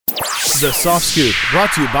The Soft Scoop,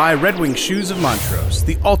 brought to you by Red Wing Shoes of Montrose,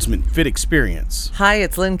 the ultimate fit experience. Hi,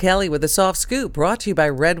 it's Lynn Kelly with The Soft Scoop, brought to you by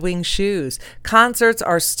Red Wing Shoes. Concerts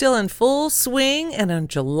are still in full swing, and on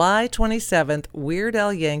July 27th, Weird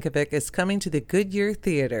Al Yankovic is coming to the Goodyear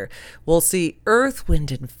Theater. We'll see Earth,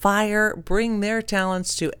 Wind & Fire bring their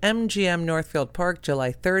talents to MGM Northfield Park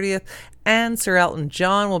July 30th, and Sir Elton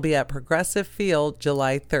John will be at Progressive Field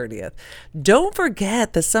July 30th. Don't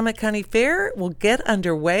forget, the Summit County Fair will get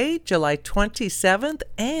underway July 27th,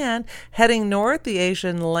 and heading north, the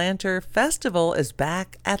Asian Lantern Festival is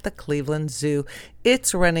back at the Cleveland Zoo.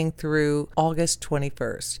 It's running through August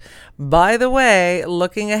 21st. By the way,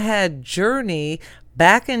 looking ahead, Journey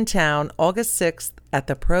back in town August 6th at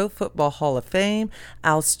the Pro Football Hall of Fame,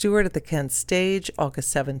 Al Stewart at the Kent Stage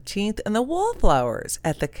August 17th, and the Wallflowers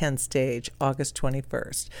at the Kent Stage August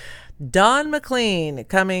 21st. Don McLean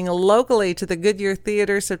coming locally to the Goodyear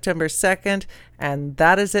Theater September 2nd, and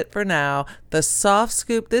that is it for now. The Soft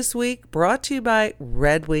Scoop this week brought to you by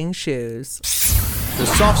Red Wing Shoes. The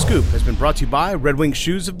Soft Scoop has been brought to you by Red Wing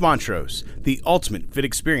Shoes of Montrose, the ultimate fit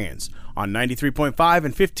experience, on 93.5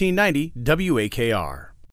 and 1590 WAKR.